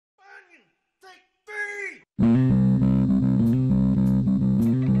Hello,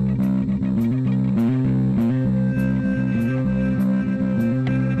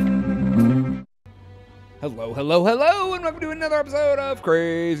 hello, hello, and welcome to another episode of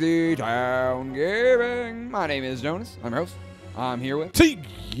Crazy Town Gaming. My name is Jonas. I'm your host. I'm here with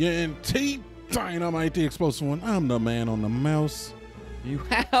TNT Dinomight, the explosive one. I'm the man on the mouse. you.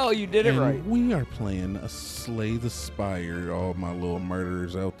 Hell, you did it right. We are playing a Slay the Spire. All my little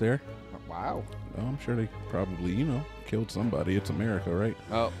murderers out there. Wow. Oh, I'm sure they probably, killed somebody. It's America, right?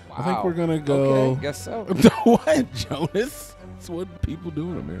 Oh, wow. I think we're gonna go. Okay, guess so. What, Jonas? That's what people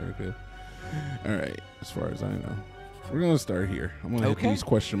do in America. All right, as far as I know, we're gonna start here. I'm gonna hit these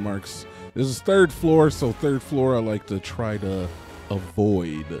question marks. This is third floor, so third floor I like to try to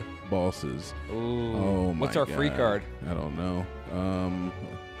avoid bosses. Ooh. Oh my What's our free card? I don't know.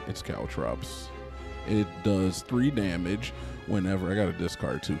 It's Caltrops. It does 3 damage whenever. I gotta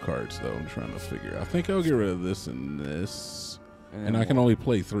discard 2 cards though. I'm trying to figure. I think I'll get rid of this and this, and I can only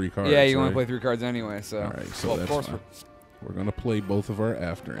play 3 cards. Yeah, you want to play 3 cards anyway. So all right, so well, that's of course fine. We're gonna play both of our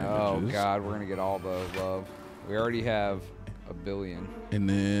after images. Oh God, we're gonna get all the love. We already have a billion. And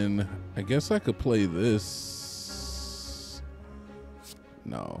then I guess I could play this.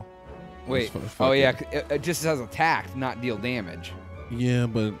 No. Wait. Oh yeah, it just says attack, not deal damage. Yeah,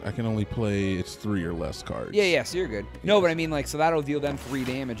 but I can only play. It's 3 or less cards. Yeah, so you're good. No, but I mean like, so that'll deal them 3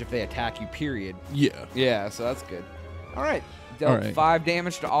 damage if they attack you. Period. Yeah. Yeah, so that's good. All right. Dealt 5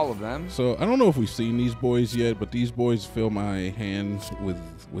 damage to all of them. So I don't know if we've seen these boys yet, but these boys fill my hands with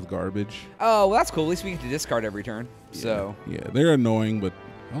garbage. Oh, well, that's cool. At least we get to discard every turn. Yeah. So yeah, they're annoying, but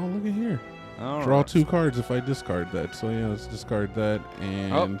oh, look at here. All Draw right. 2 cards if I discard that. So yeah, let's discard that.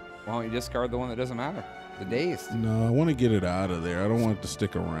 And why don't you discard the one that doesn't matter? The dazed. no, I want to get it out of there. I don't want it to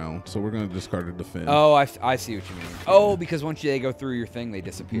stick around. So we're gonna discard a defend. Oh, I see what you mean. Oh, because once they go through your thing, they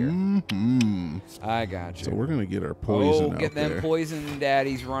disappear. Mm-hmm. I got you. So we're gonna get our poison out get them there. poison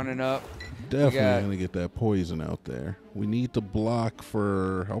daddies running up. Definitely gonna get that poison out there. We need to block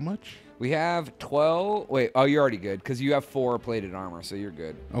for how much? We have 12. Wait, oh, you're already good because you have 4 plated armor, so you're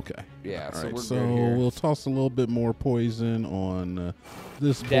good. Okay. Yeah, All so right, we're so good here. we'll toss a little bit more poison on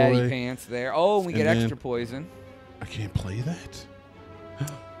this Daddy boy. pants there. Oh, we get extra poison. I can't play that.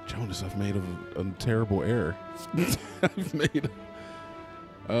 Jonas, I've made a terrible error. I've made.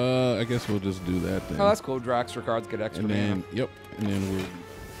 I guess we'll just do that then. Oh, that's cool. Draw extra cards, get extra. And then, mana. and then we'll.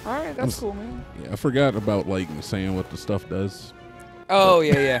 All right, that's cool, man. Yeah, I forgot about like saying what the stuff does. Oh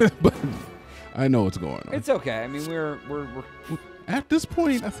yeah. But I know what's going on. It's okay. I mean, we're at this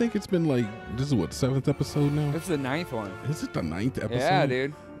point. I think it's been like this is what 7th episode now. It's the 9th one. Is it the 9th episode? Yeah,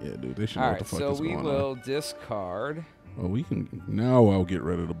 dude. Yeah, dude. They should know All what the right, fuck so is we going will on. discard. Well, we can now. I'll get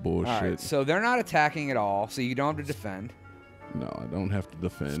rid of the bullshit. All right, so they're not attacking at all, so you don't have to defend. No, I don't have to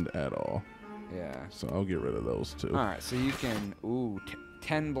defend at all. Yeah. So I'll get rid of those 2. All right, so you can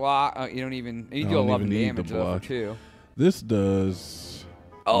 10 block. You don't even. You I do don't 11 even need damage to though for block. 2. This does.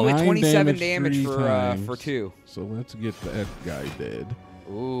 Oh, 9 27 damage 3 for times. 2. So let's get that guy dead.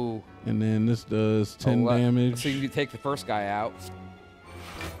 Ooh. And then this does 10 damage. So you can take the first guy out.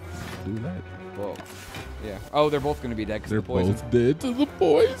 Do that. Well, yeah. Oh, they're both going to be dead because They're of the poison. both dead to the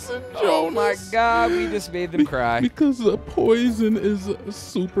poison, Jonas. Oh my God, we just made them cry. Because the poison is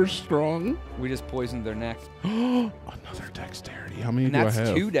super strong. We just poisoned their neck. Another dexterity. How many And do I that's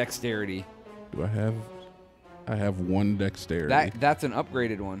have? 2 dexterity. Do I have? I have 1 dexterity. That's an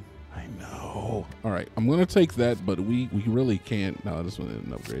upgraded one. I know. All right, I'm gonna take that, but we really can't. No, this one isn't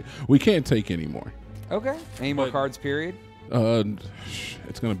an upgrade. We can't take any more. Okay. Any more cards? Period.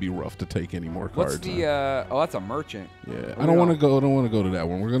 It's gonna be rough to take any more cards. What's the? Oh, that's a merchant. Yeah, I don't want to go. I don't want to go to that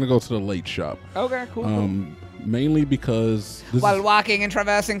one. We're gonna go to the late shop. Okay, cool. Mainly because while walking and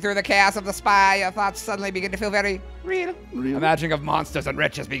traversing through the chaos of the spire, your thoughts suddenly begin to feel very real. Imagining of monsters and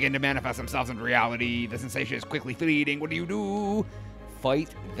wretches begin to manifest themselves in reality. The sensation is quickly fleeting. What do? Fight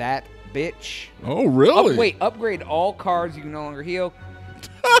that bitch. Oh, really? Oh, wait, upgrade all cards you can no longer heal.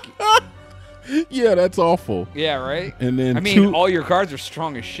 Yeah, that's awful. Yeah, right? And then I mean, all your cards are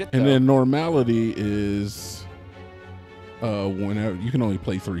strong as shit, though. And then normality is whenever you can only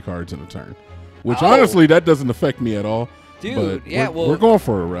play 3 cards in a turn. Which honestly, that doesn't affect me at all. Dude, but yeah, we're going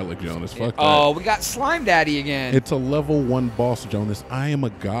for a relic, Jonas. Fuck that. Oh, we got Slime Daddy again. It's a level 1 boss, Jonas. I am a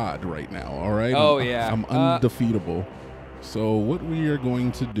god right now, all right? Oh, yeah. I'm undefeatable. So what we are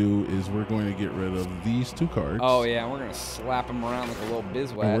going to do is we're going to get rid of these 2 cards. Oh, yeah, and we're going to slap them around like a little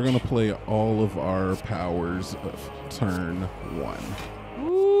bizwatch. And we're going to play all of our powers of turn 1.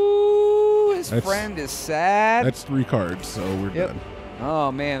 Ooh, his friend is sad. That's 3 cards, so we're done.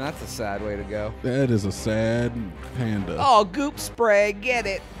 Oh, man, that's a sad way to go. That is a sad panda. Oh, goop spray. Get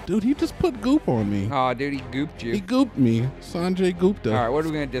it. Dude, he just put goop on me. Oh, dude, he gooped you. He gooped me. Sanjay Gupta. All right, what are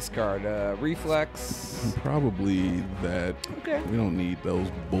we going to discard? Reflex? Probably that. Okay. We don't need those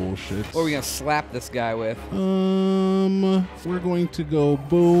bullshits. What are we going to slap this guy with? We're going to go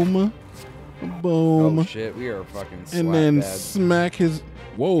boom. Boom. Oh, shit. We are fucking slap and then dead. smack his...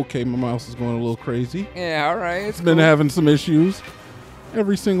 Whoa, okay, my mouse is going a little crazy. Yeah, all right. It's been having some issues.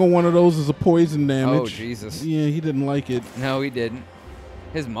 Every single one of those is a poison damage. Oh, Jesus. Yeah, he didn't like it. No, he didn't.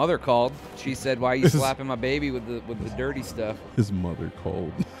 His mother called. She said, "Why are you slapping my baby with the dirty stuff?" His mother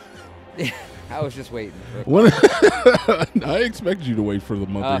called. I was just waiting. What? I expected you to wait for the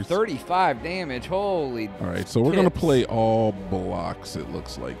mother's. 35 damage. Holy. All right, so we're gonna play all blocks. It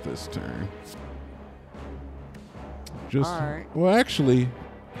looks like this turn. Just all right. Well, actually,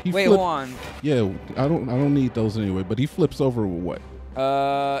 wait, hold on. Yeah, I don't need those anyway. But he flips over with what?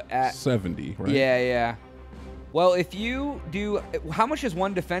 At 70, right? Yeah. Well, if you do, how much does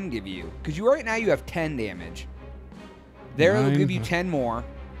one defend give you? Because right now you have 10 damage. There it'll give you 10 more.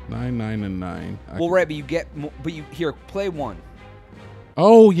 9, 9, and 9. Well, right, but you get, here, play one.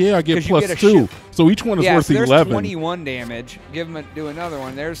 Oh yeah, I get plus 2. So each one is worth so there's 11. 21 damage. Do another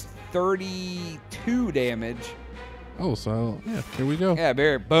one. There's 32 damage. Oh, so yeah, here we go. Yeah,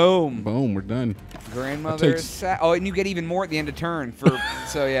 Barry. Boom. Boom, we're done. Grandmother. Oh, and you get even more at the end of turn for.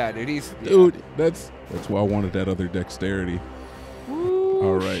 So yeah, dude, dude, that's why I wanted that other dexterity. Ooh,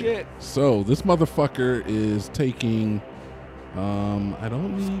 all right. Shit. So this motherfucker is taking. I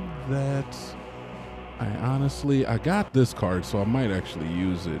don't need that. I got this card, so I might actually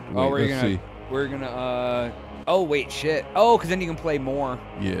use it. Wait, we're gonna. Oh wait, shit. Oh, because then you can play more.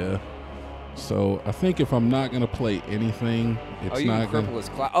 Yeah. So I think if I'm not gonna play anything, it's not gonna cripple his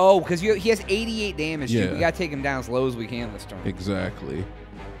claw. Oh, because he has 88 damage. Yeah. Dude. We gotta take him down as low as we can this turn. Exactly.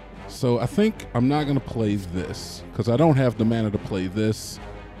 So I think I'm not gonna play this because I don't have the mana to play this,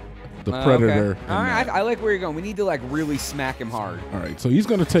 the Predator. Okay. All right, I like where you're going. We need to like really smack him hard. All right, so he's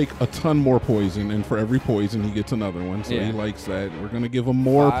gonna take a ton more poison, and for every poison he gets another one. So he likes that. We're gonna give him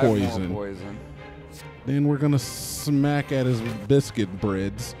more poison. Then we're gonna smack at his biscuit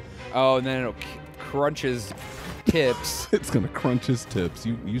breads. Oh, and then it'll crunch his tips. It's gonna crunch his tips.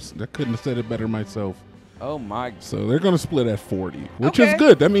 I couldn't have said it better myself. Oh my! So they're gonna split at 40, which is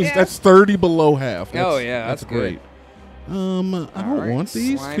good. That means that's 30 below half. That's great. I don't want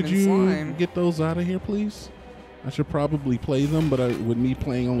these. Could you get those out of here, please? I should probably play them, but with me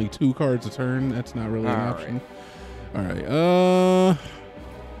playing only 2 cards a turn, that's not really an option. All right.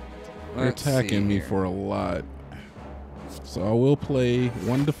 They're attacking me for a lot. So I will play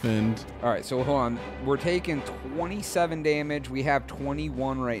 1 defend. All right, so hold on. We're taking 27 damage. We have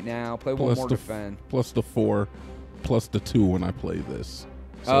 21 right now. Play plus 1 more defend. Plus the 4, plus the 2 when I play this.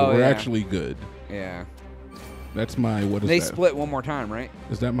 So we're actually good. Yeah. That's my, what is that? They split 1 more time, right?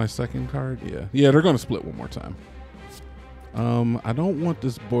 Is that my second card? Yeah. Yeah, they're going to split 1 more time. I don't want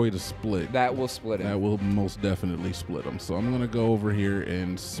this boy to split. That will split him. That will most definitely split him. So I'm going to go over here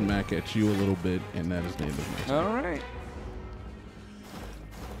and smack at you a little bit, and that is the end of my turn. All right.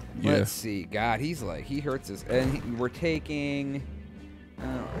 Yeah. Let's see. God, he hurts us. And we're taking,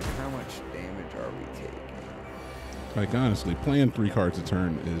 how much damage are we taking? Like, honestly, playing 3 cards a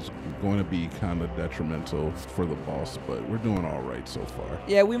turn is going to be kind of detrimental for the boss, but we're doing all right so far.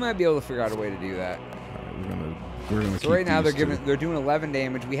 Yeah, we might be able to figure out a way to do that. All right, we're gonna. So right now they're doing 11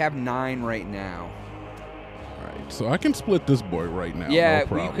 damage. We have 9 right now. All right, so I can split this boy right now. Yeah,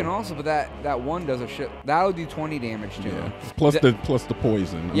 no you can also, but that one does a shit. That'll do 20 damage to him. Plus the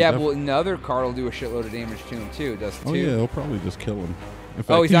poison. Yeah, well, another card will do a shitload of damage to him too. It does 2. Oh yeah, it'll probably just kill him. In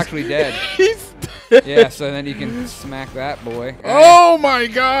fact, oh, he's actually dead. He's dead. Yeah, so then you can smack that boy. Oh my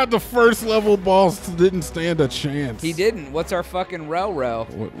God, the first level boss didn't stand a chance. He didn't. What's our fucking rel?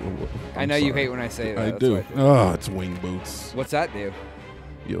 I know you hate when I say that. I do. Oh, it's wing boots. What's that do?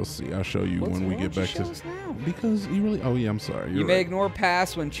 You'll see. I'll show you when we get back to. Because you really. Oh yeah, I'm sorry. You may ignore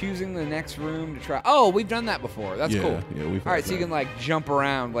pass when choosing the next room to try. Oh, we've done that before. That's cool. Yeah, we've. All right, so you can like jump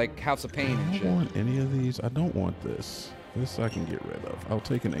around like House of Pain and shit. I don't want any of these. I don't want this. This I can get rid of. I'll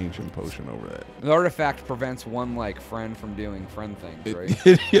take an ancient potion over that. The artifact prevents one like friend from doing friend things,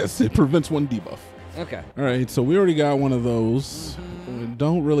 right? Yes, it prevents 1 debuff. Okay. All right, so we already got one of those. We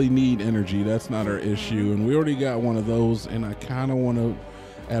don't really need energy. That's not our issue. And we already got one of those. And I kind of want to.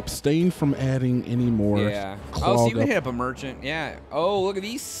 Abstain from adding any more. Yeah. Oh, so you can hit up a merchant. Yeah. Oh, look at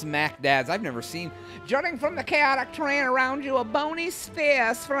these smack dads I've never seen. Jutting from the chaotic terrain around you, a bony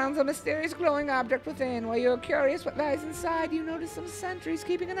sphere surrounds a mysterious glowing object within. While you're curious what lies inside, you notice some sentries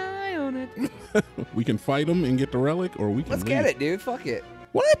keeping an eye on it. We can fight them and get the relic, or we can Let's get it, dude. Fuck it.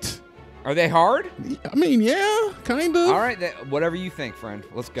 What? Are they hard? I mean, yeah, kind of. All right, whatever you think, friend.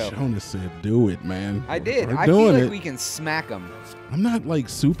 Let's go. Jonas said, "Do it, man." I did. We're I doing feel like it. we can smack them. I'm not like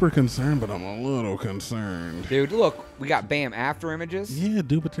super concerned, but I'm a little concerned. Dude, look, we got bam after images. Yeah,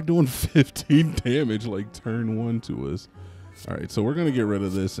 dude, but they're doing 15 damage like turn 1 to us. All right, so we're gonna get rid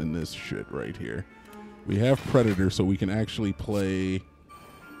of this and this shit right here. We have Predator, so we can actually play.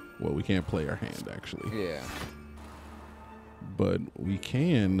 Well, we can't play our hand actually. Yeah. But we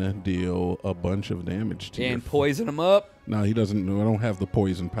can deal a bunch of damage to and poison him up. No, he doesn't. I don't have the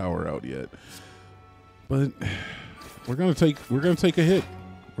poison power out yet. But we're gonna take a hit.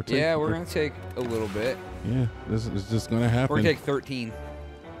 We're gonna take a little bit. Yeah, this is just gonna happen. We're gonna take 13.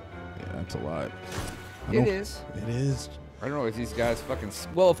 Yeah, that's a lot. It is. It is. I don't know if these guys fucking.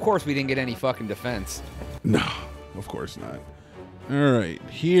 Well, of course we didn't get any fucking defense. No, of course not. All right,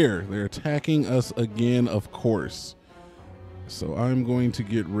 here they're attacking us again. Of course. So I'm going to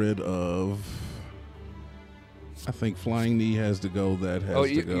get rid of. I think Flying Knee has to go. That has to go.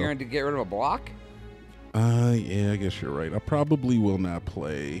 You're going to get rid of a block? Yeah, I guess you're right. I probably will not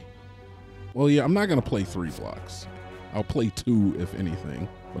play. Well, yeah, I'm not going to play 3 blocks. I'll play 2 if anything,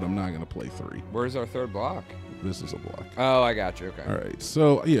 but I'm not going to play 3. Where's our third block? This is a block. Oh, I got you. Okay. All right.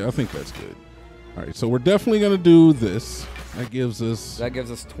 So yeah, I think that's good. All right. So we're definitely going to do this. That gives us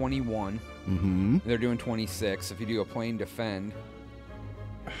 21. Mm-hmm. They're doing 26. If you do a plain defend.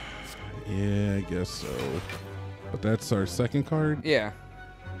 Yeah, I guess so. But that's our second card? Yeah.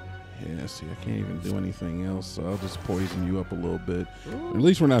 Yeah, see, I can't even do anything else, so I'll just poison you up a little bit. At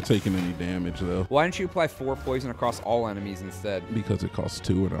least we're not taking any damage, though. Why don't you apply 4 poison across all enemies instead? Because it costs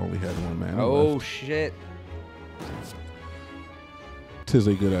 2 and I only had 1 mana left. left. Shit. Tis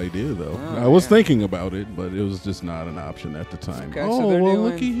a good idea, though. Oh, I was thinking about it, but it was just not an option at the time. Okay, oh, so they're well,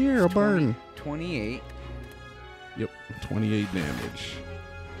 doing looky here, a burn. 28. Yep, 28 damage.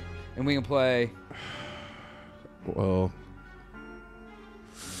 And we can play... Well...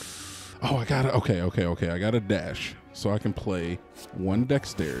 Oh, I got it. Okay. I got a dash, so I can play 1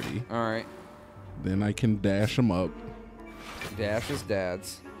 dexterity. All right. Then I can dash them up. Dash is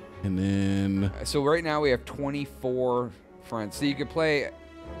dads. And then... So right now we have 24 friends. So you could play...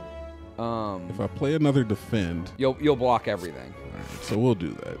 if I play another defend... You'll block everything. All right, so we'll do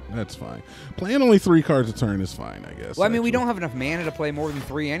that. That's fine. Playing only 3 cards a turn is fine, I guess. Well, I mean, we don't have enough mana to play more than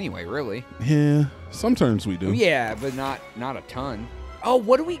 3 anyway, really. Yeah, some turns we do. Yeah, but not a ton. Oh,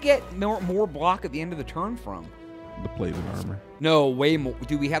 what do we get more block at the end of the turn from? The plated armor. No, way more.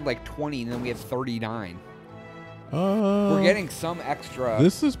 Dude, we had like 20, and then we had 39. We're getting some extra.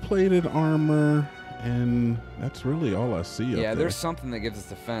 This is plated armor, and that's really all I see up there. Yeah, there's something that gives us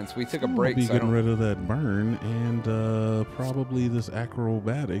defense. We took a break, We'll be so getting rid of that burn, and probably this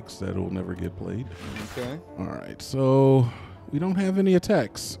acrobatics that will never get played. Okay. All right, so we don't have any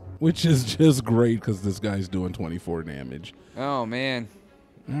attacks, which is just great because this guy's doing 24 damage. Oh, man.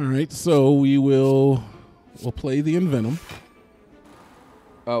 All right, so we'll play the Envenom.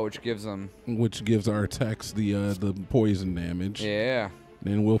 Oh, which gives them... Which gives our attacks the poison damage. Yeah.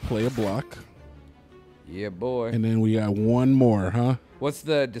 Then we'll play a block. Yeah, boy. And then we got 1 more, huh? What's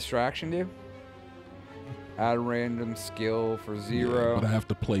the distraction do? Add random skill for 0. Yeah, but I have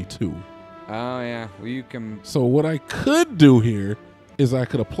to play 2. Oh, yeah. Well, you can... So what I could do here is I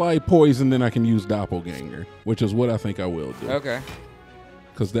could apply poison, then I can use Doppelganger, which is what I think I will do. Okay.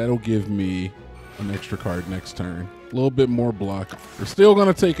 Because that'll give me an extra card next turn. A little bit more block. They're still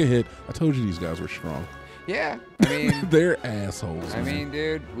going to take a hit. I told you these guys were strong. Yeah. I mean... They're assholes. I mean,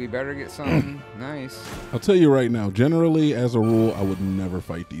 dude, we better get something nice. I'll tell you right now, generally, as a rule, I would never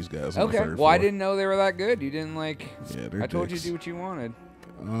fight these guys on the third floor. I didn't know they were that good. You didn't like... Yeah, they're I told dicks. you to do what you wanted.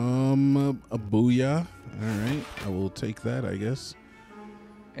 A booyah. All right. I will take that, I guess.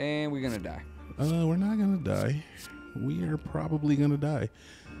 And we're going to die. We're not going to die. We are probably going to die.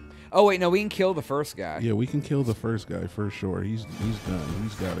 Oh, wait, no, we can kill the first guy. Yeah, we can kill the first guy for sure. He's done.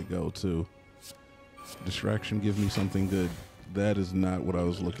 He's got to go, too. Distraction, give me something good. That is not what I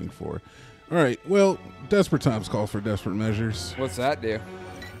was looking for. All right, well, desperate times call for desperate measures. What's that do?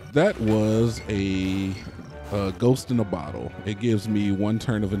 That was a ghost in a bottle. It gives me 1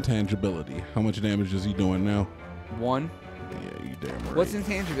 turn of intangibility. How much damage is he doing now? 1. Yeah, you damn right. What's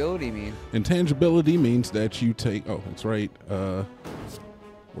intangibility mean? Intangibility means that you take... Oh, that's right.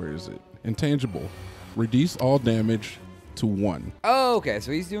 Where is it? Intangible. Reduce all damage to 1. Oh, okay.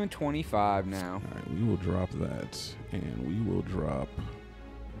 So he's doing 25 now. All right, we will drop that, and we will drop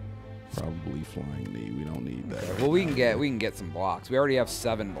probably Flying Knee. We don't need that. Well, we can get some blocks. We already have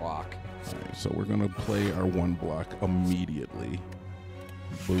 7 block. All right, so we're gonna play our 1 block immediately.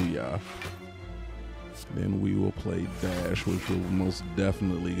 Booyah. Then we will play Dash, which will most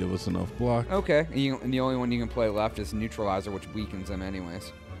definitely give us enough block. Okay, and the only one you can play left is Neutralizer, which weakens them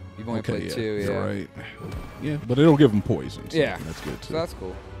anyways. You've only played 2, yeah. You're right. Yeah, but it'll give them poison. So yeah, that's good too. So that's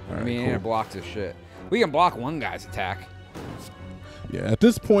cool. All right, I mean, cool. it blocks his shit. We can block one guy's attack. Yeah, at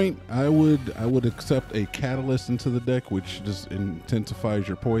this point, I would accept a Catalyst into the deck, which just intensifies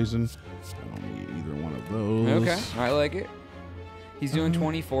your poison. I don't need either one of those. Okay, I like it. He's doing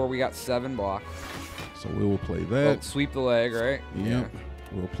 24. We got 7 block. So we will play that. Oh, sweep the leg, right? Yep. Yeah.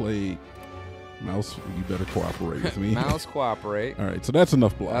 We'll play Mouse. You better cooperate with me. Mouse, cooperate. All right, so that's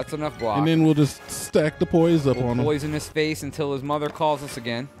enough block. That's enough block. And then we'll just stack the poise up on him. Poison his face until his mother calls us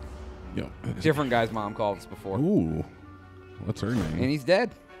again. Yep. Different guy's mom called us before. Ooh. What's her name? And he's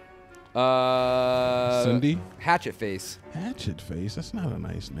dead. Cindy? Hatchet Face. Hatchet Face? That's not a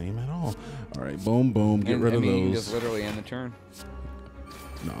nice name at all. All right, boom, boom. Get rid of those. You just literally end the turn.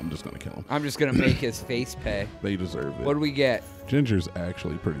 No, I'm just going to kill him. I'm just going to make his face pay. They deserve it. What do we get? Ginger's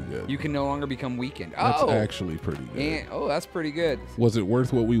actually pretty good. You can no longer become weakened. That's actually pretty good. And, that's pretty good. Was it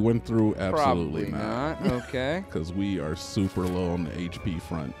worth what we went through? Absolutely not. Okay. Because we are super low on the HP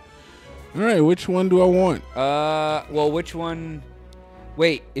front. All right, which one do I want? Well, which one?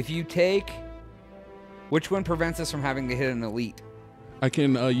 Wait, if you take, which one prevents us from having to hit an elite? I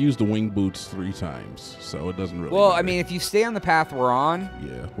can use the wing boots 3 times, so it doesn't really Well, matter. I mean, if you stay on the path we're on.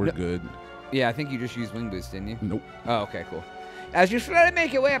 Yeah, we're good. Yeah, I think you just used wing boots, didn't you? Nope. Oh, okay, cool. As you slowly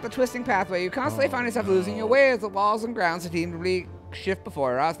make your way up the twisting pathway, you constantly find yourself losing your way as the walls and grounds seem to shift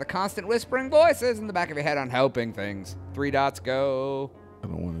before us. The constant whispering voices in the back of your head on helping things. 3 dots go. I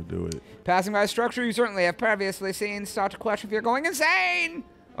don't want to do it. Passing by a structure you certainly have previously seen, start to question if you're going insane.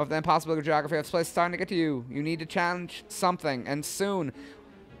 Of the impossible geography of this place starting to get to you. You need to challenge something, and soon.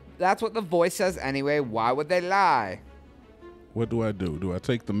 That's what the voice says anyway. Why would they lie? What do I do? Do I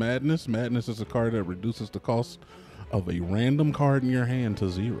take the Madness? Madness is a card that reduces the cost of a random card in your hand to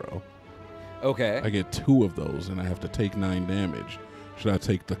 0. Okay. I get 2 of those, and I have to take 9 damage. Should I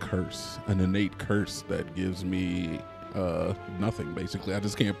take the Curse? An innate curse that gives me nothing, basically. I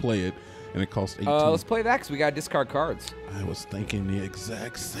just can't play it, and it costs 18. Let's play that because we got to discard cards. I was thinking the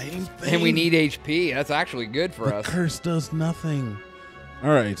exact same thing. And we need HP. That's actually good for us. The curse does nothing. All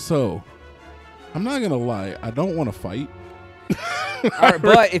right, so I'm not gonna lie. I don't want to fight. All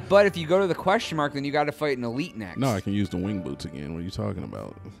right, but if you go to the question mark, then you got to fight an elite next. No, I can use the wing boots again. What are you talking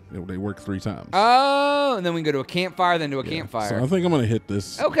about? They work 3 times. Oh, and then we can go to a campfire, then to a campfire. So I think I'm gonna hit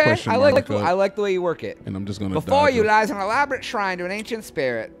this. Okay, question I mark like the way you work it. And I'm just gonna. Before you it. lies an elaborate shrine to an ancient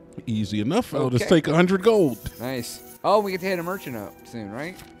spirit. Easy enough. I'll just take 100 gold. Nice. Oh, we get to hit a merchant up soon,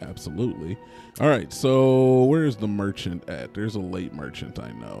 right? Absolutely. All right. So where's the merchant at? There's a late merchant,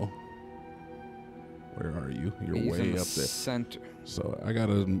 I know. Where are you? You're way up there. Center. So I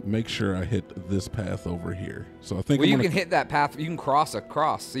gotta make sure I hit this path over here. So I think. Well, you can hit that path. You can cross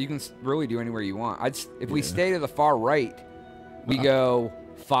across, so you can really do anywhere you want. If we stay to the far right, we go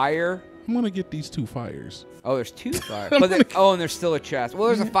fire. I'm gonna get these 2 fires. Oh, there's 2 fires. And there's still a chest. Well,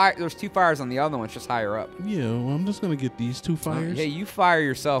 there's a fire. There's 2 fires on the other one, just higher up. Yeah, well, I'm just gonna get these 2 fires. Yeah, you fire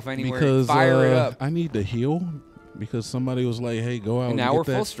yourself anywhere. Because fire it up. I need to heal. Because somebody was like, "Hey, go out." And now we're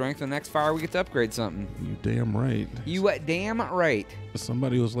full strength. The next fire, we get to upgrade something. You damn right. You damn right.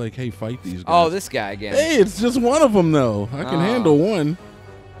 Somebody was like, "Hey, fight these guys." Oh, this guy again. Hey, it's just one of them though. I can handle one.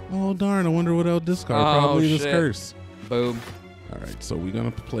 Oh darn! I wonder what I'll discard. Probably this curse. Boom. All right, so we're gonna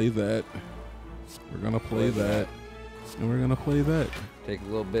play that. We're gonna play that, and we're gonna play that. Take a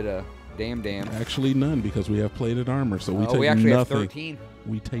little bit of damn. Actually, none because we have plated armor, so we take we actually nothing. have 13.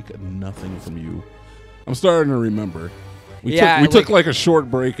 We take nothing from you. I'm starting to remember. We took like a short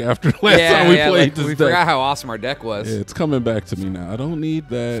break after last time we played this deck. We forgot how awesome our deck was. Yeah, it's coming back to me now. I don't need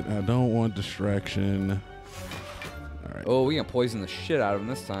that. I don't want distraction. All right. Oh, we can poison the shit out of him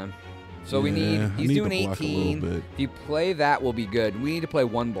this time. So he's doing 18. If you play that, we'll be good. We need to play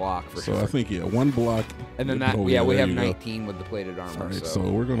 1 block for sure. So I think 1 block. And then we have 19 with the plated armor. All right, so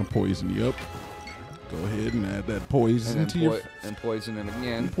we're gonna poison you up. Go ahead and add that poison to your. And poison him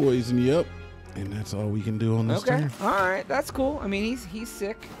again. Poison you up. And that's all we can do on this turn. All right, that's cool. I mean, he's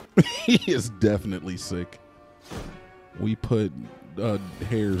sick. He is definitely sick. We put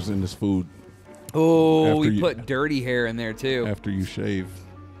hairs in his food. Oh, we put dirty hair in there too. After you shave,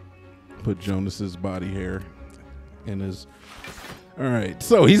 put Jonas's body hair in his. All right,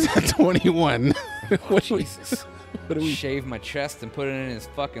 so he's at 21. Oh, Jesus. What do we shave my chest and put it in his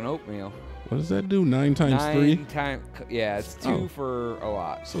fucking oatmeal? What does that do? 9 times 3? Yeah, it's 2 for a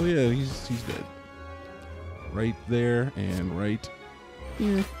lot. So yeah, he's dead. Right there and right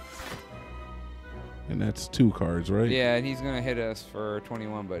here. And that's 2 cards, right? Yeah, and he's gonna hit us for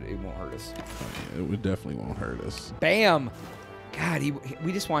 21, but it won't hurt us. Oh, yeah, it definitely won't hurt us. Bam! God,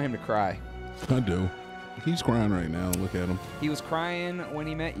 we just want him to cry. I do. He's crying right now. Look at him. He was crying when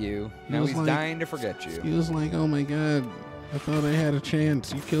he met you. Now he's dying to forget you. He was like, "Oh my God, I thought I had a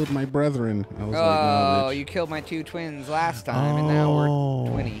chance. You killed my brethren." I was oh, like, you killed my 2 twins last time, and now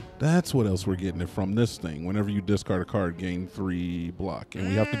we're twinny. That's what else we're getting it from this thing. Whenever you discard a card, gain 3 block, and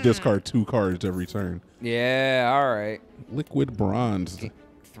we have to discard 2 cards every turn. Yeah, all right. Liquid bronze.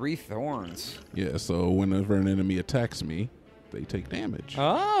 3 thorns. Yeah, so whenever an enemy attacks me, they take damage.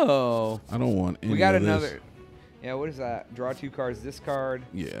 Oh. I don't want any We got of another. This. Yeah, what is that? Draw 2 cards. Discard.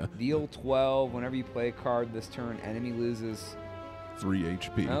 Yeah. Deal 12. Whenever you play a card this turn, enemy loses 3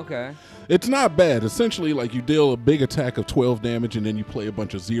 HP. Okay. It's not bad. Essentially, like you deal a big attack of 12 damage, and then you play a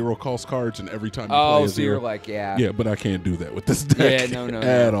bunch of 0 cost cards, and every time you play a 0. You're like, yeah. Yeah, but I can't do that with this deck. Yeah, no.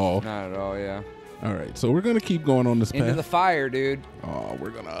 at all. Not at all, yeah. All right, so we're going to keep going on this path. Into the fire, dude. Oh, we're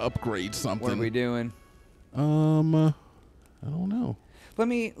going to upgrade something. What are we doing? I don't know.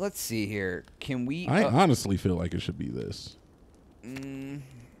 Let's see here. Can we? I honestly feel like it should be this.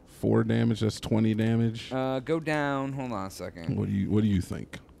 4 damage. That's 20 damage. Go down. Hold on a second. What do you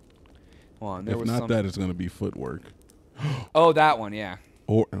think? Hold on. If not that, it's going to be footwork. Oh, that one. Yeah.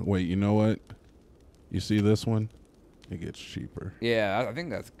 Or wait, you know what? You see this one? It gets cheaper. Yeah, I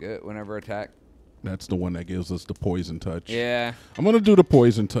think that's good. Whenever attack. That's the one that gives us the poison touch. Yeah. I'm going to do the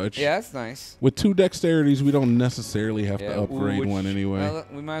poison touch. Yeah, that's nice. With 2 dexterities, we don't necessarily have to upgrade one anyway. Well,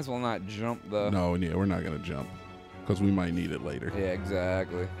 we might as well not jump the... No, yeah, we're not going to jump. Because we might need it later. Yeah,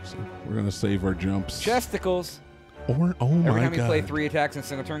 exactly. So we're going to save our jumps. Chesticles. Oh my God. Every time you play 3 attacks in a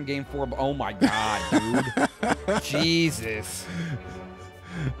single turn, game 4... Oh my God, dude. Jesus.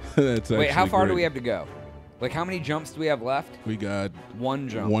 Wait, how far do we have to go? Like, how many jumps do we have left? We got... 1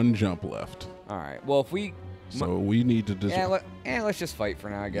 jump. 1 jump left. All right. Well, if we... So we need to just... let's just fight for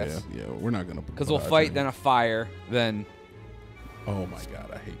now, I guess. Yeah, we're not going to... Because we'll fight, then a fire, then... Oh, my God.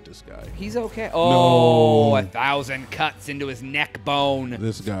 I hate this guy. He's okay. Oh, no. 1,000 cuts into his neck bone.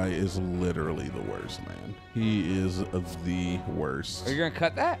 This guy is literally the worst, man. He is the worst. Are you going to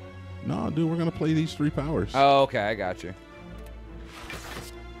cut that? No, dude. We're going to play these 3 powers. Oh, okay. I got you.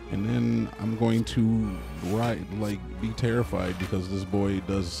 And then I'm going to be terrified because this boy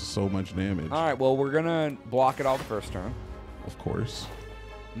does so much damage. All right, well, we're going to block it all the first turn. Of course.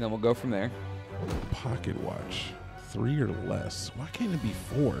 And then we'll go from there. Pocket watch. 3 or less. Why can't it be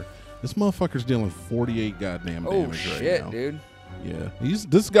 4? This motherfucker's dealing 48 goddamn damage right now. Oh, shit, dude. Yeah.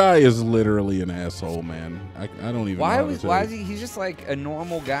 This guy is literally an asshole, man. I don't even know how to tell why is he? He's just like a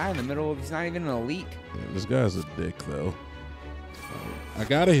normal guy in the middle of... He's not even an elite. Yeah, this guy's a dick, though. I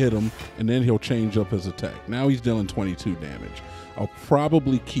gotta hit him, and then he'll change up his attack. Now he's dealing 22 damage. I'll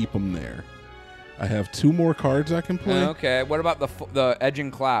probably keep him there. I have 2 more cards I can play. Okay, what about the Edging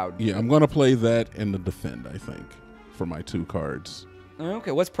Cloud? Yeah, I'm gonna play that and the Defend, I think, for my 2 cards.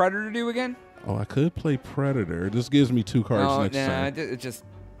 Okay, what's Predator do again? Oh, I could play Predator. This gives me 2 cards next turn.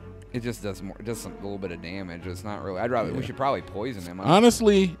 It just does more. It does a little bit of damage. It's not really. We should probably poison him.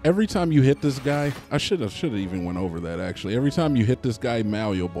 Honestly, every time you hit this guy, I should have even went over that actually. Every time you hit this guy,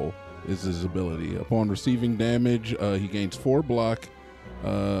 malleable is his ability. Upon receiving damage, he gains 4 block.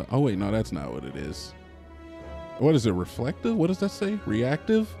 Oh wait, no, that's not what it is. What is it? Reflective? What does that say?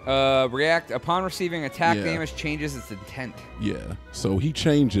 Reactive? React upon receiving attack damage changes its intent. Yeah. So he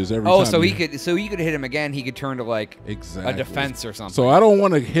changes every time. Oh, so he could hit him again. He could turn to like a defense or something. So I don't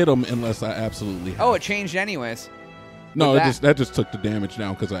want to hit him unless I absolutely have. Oh, it changed anyways. No, that just took the damage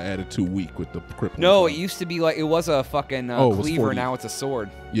down because I added 2 weak with the crippling. No, it used to be like it was a fucking cleaver. Now it's a sword.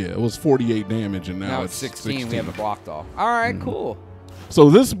 Yeah, it was 48 damage, and now it's 16. We have it blocked off. All right, cool. So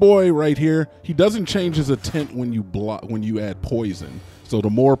this boy right here, he doesn't change his intent when you add poison. So the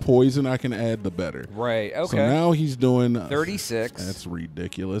more poison I can add, the better. Right. Okay. So now he's doing 36. That's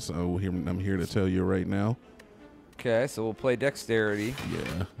ridiculous. I'm here to tell you right now. Okay, so we'll play Dexterity.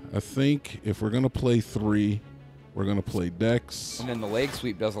 Yeah, I think if we're gonna play 3, we're gonna play Dex. And then the leg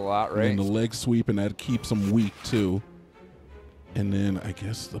sweep does a lot, right? And then the leg sweep, and that keeps him weak too. And then I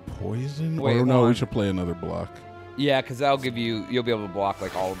guess the poison. Or no, we should play another block. Yeah, because that'll give you'll be able to block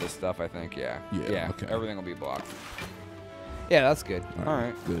like all of this stuff, I think. Yeah. Yeah. Okay. Everything will be blocked. Yeah, that's good. All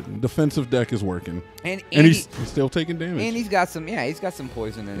right. Good. Defensive deck is working. And he's still taking damage. And he's got some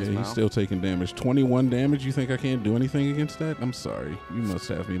poison in his mouth. He's still taking damage. 21 damage. You think I can't do anything against that? I'm sorry. You must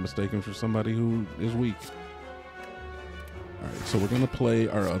have me mistaken for somebody who is weak. All right, so we're going to play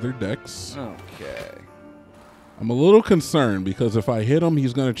our other decks. Okay. I'm a little concerned because if I hit him,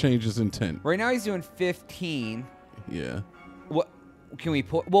 he's going to change his intent. Right now he's doing 15. Yeah. What can we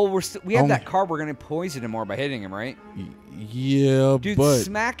put? Well, we have that card. We're going to poison him more by hitting him, right? Yeah, dude, but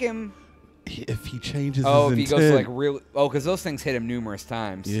smack him. If he changes his intent. he goes to like real. Oh, because those things hit him numerous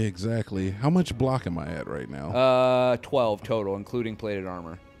times. Yeah, exactly. How much block am I at right now? 12 total, including plated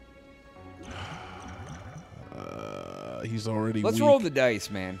armor. He's already Let's weak. roll the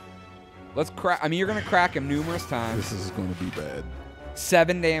dice, man. Let's crack. I mean, you're going to crack him numerous times. This is going to be bad.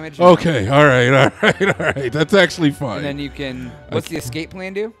 7 damage. Okay, all right. That's actually fine. And then you can. What's the escape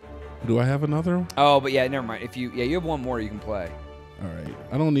plan do? Do I have another one? Oh, but yeah, never mind. If you have one more you can play. All right.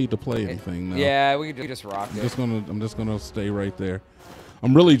 I don't need to play anything now. Yeah, we can just rock it. I'm just gonna stay right there.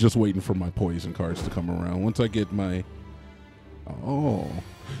 I'm really just waiting for my poison cards to come around. Once I get my. Oh.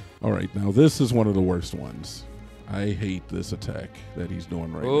 All right. Now this is one of the worst ones. I hate this attack that he's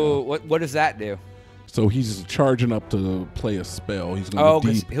doing right now. Oh, what does that do? So he's charging up to play a spell. He's gonna. Oh,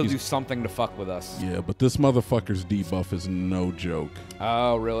 because he'll do something to fuck with us. Yeah, but this motherfucker's debuff is no joke.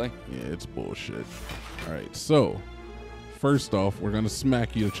 Oh, really? Yeah, it's bullshit. All right, so first off, we're gonna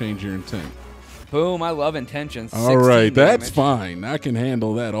smack you to change your intent. Boom! I love intentions. All right, that's fine. I can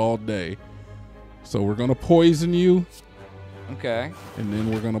handle that all day. So we're gonna poison you. Okay. And then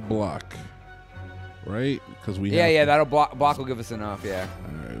we're gonna block. Right? Because we. Yeah. That'll block. Block will give us enough. Yeah.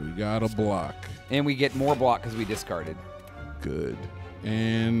 All right, we gotta block. And we get more block because we discarded. Good.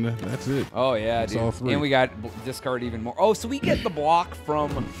 And that's it. Oh, yeah, that's dude. all 3. And we got discard even more. Oh, so we get the block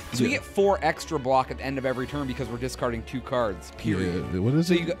from... So we get 4 extra block at the end of every turn because we're discarding 2 cards, period. Yeah, what is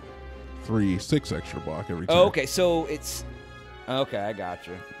so it? You got 6 extra block every turn. Oh, okay, so it's... Okay, I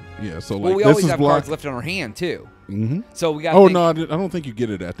gotcha. Yeah, so like well, we this always is have block. cards left on our hand, too. Mm-hmm. So we got... Oh, no, I don't think you get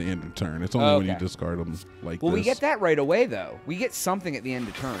it at the end of turn. It's only when you Okay. discard them like Well, this. we get that right away, though. We get something at the end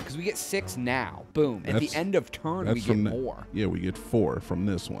of turn because we get 6 now. Boom. At the end of turn, we get more. Yeah, we get 4 from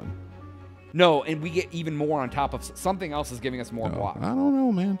this one. No, and we get even more on top of... Something else is giving us more block. I don't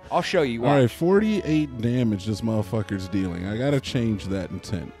know, man. I'll show you. All right, 48 damage this motherfucker's dealing. I got to change that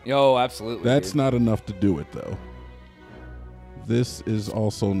intent. Oh, absolutely. That's dude. not enough to do it, though. This is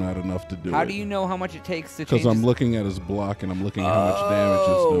also not enough to do it. How do you know how much it takes to change? Because I'm looking at his block and I'm looking at how much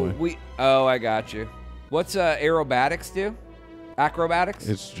damage it's doing. I got you. What's aerobatics do? Acrobatics?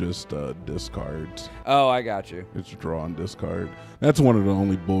 It's just discards. Oh, I got you. It's draw and discard. That's one of the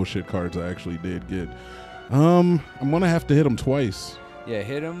only bullshit cards I actually did get. I'm gonna have to hit him twice. Yeah,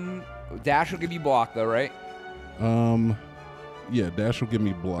 hit him. Dash will give you block though, right? Yeah, dash will give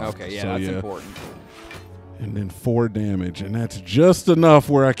me block. Okay, yeah, so, that's important. And then 4 damage, and that's just enough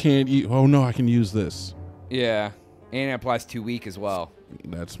where I can't eat. Oh no, I can use this. Yeah, and it applies to weak as well.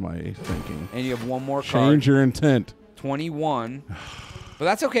 That's my thinking. And you have one more card. Change your intent. 21. But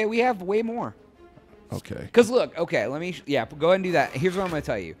that's okay. We have way more. Okay. Because look, okay, let me, go ahead and do that. Here's what I'm going to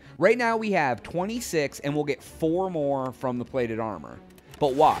tell you. Right now we have 26, and we'll get 4 more from the plated armor.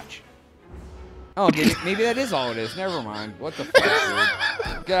 But watch. Oh, maybe that is all it is. Never mind. What the fuck,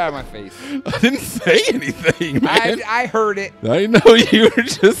 dude? Get out of my face. I didn't say anything, man. I heard it. I know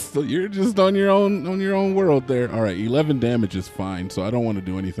you're just on your own world there. All right, 11 damage is fine, so I don't want to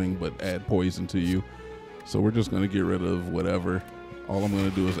do anything but add poison to you. So we're just gonna get rid of whatever. All I'm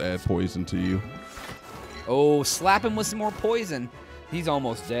gonna do is add poison to you. Oh, slap him with some more poison. He's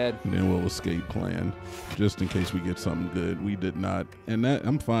almost dead. And then we'll escape plan, just in case we get something good. We did not, and that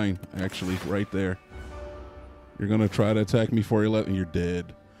I'm fine actually. Right there. You're gonna try to attack me for 11. You're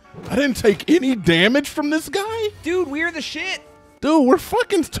dead. I didn't take any damage from this guy, dude. We're the shit. Dude, we're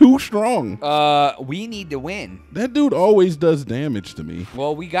fucking too strong. We need to win. That dude always does damage to me.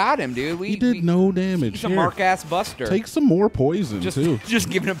 Well, we got him, dude. He did no damage. He's a mark-ass buster. Take some more poison, too.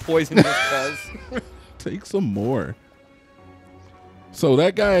 Just giving him poison just because. Take some more. So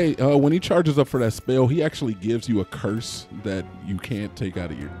that guy, when he charges up for that spell, he actually gives you a curse that you can't take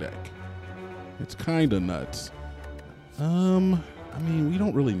out of your deck. It's kind of nuts. I mean, we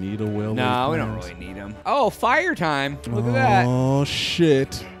don't really need a whale. No, we don't really need him. Oh, fire time. Look at that. Oh,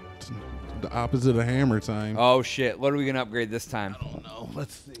 shit. It's the opposite of hammer time. Oh, shit. What are we going to upgrade this time? I don't know.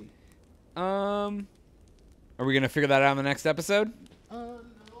 Let's see. Are we going to figure that out in the next episode? No.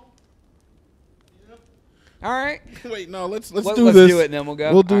 Yeah. All right. Wait, no, let's do let's this. Let's do it and then we'll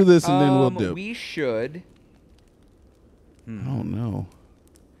go. We'll do this and then we'll do. We should. Oh, no.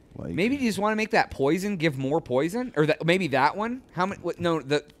 Like, maybe you just want to make that poison give more poison, or maybe that one. How many? No,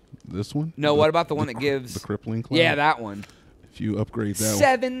 this one. No, what about the one that gives the crippling cloud? Yeah, that one. If you upgrade that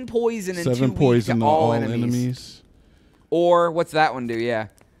 7 poison in 2 7 weeks poison to all enemies. Or what's that one do? Yeah,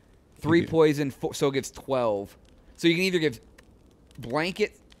 3 poison, so it gives 12. So you can either give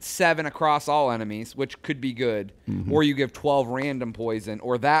blanket 7 across all enemies, which could be good, or you give 12 random poison,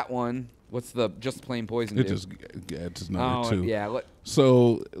 or that one. What's the just plain poison? It just adds another 2. Yeah.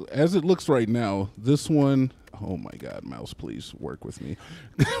 So as it looks right now, this one. Oh my God, mouse! Please work with me.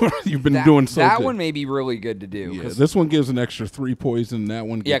 You've been doing so. That good. one may be really good to do. Yeah, this one gives an extra 3 poison. That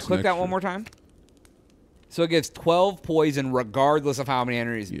one. Gets click that one more time. So it gives 12 poison regardless of how many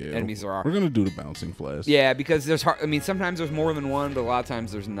enemies there are. We're gonna do the bouncing flask. Yeah, because there's sometimes there's more than one, but a lot of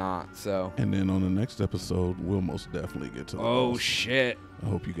times there's not. So. And then on the next episode, we'll most definitely get to those. Oh shit! I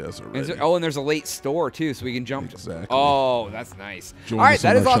hope you guys are ready. And there's a late store too, so we can jump. Exactly. Oh, that's nice. Join all right, us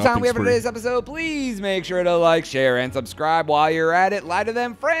that on is our all the time shopping we have for spree. today's episode. Please make sure to like, share, and subscribe while you're at it. Lie to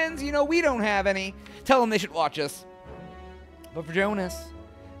them friends. You know we don't have any. Tell them they should watch us. But for Jonas.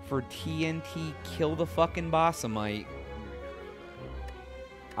 For TNT Kill the Fucking Bossamite,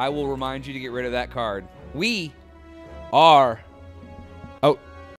 I will remind you to get rid of that card. We are out.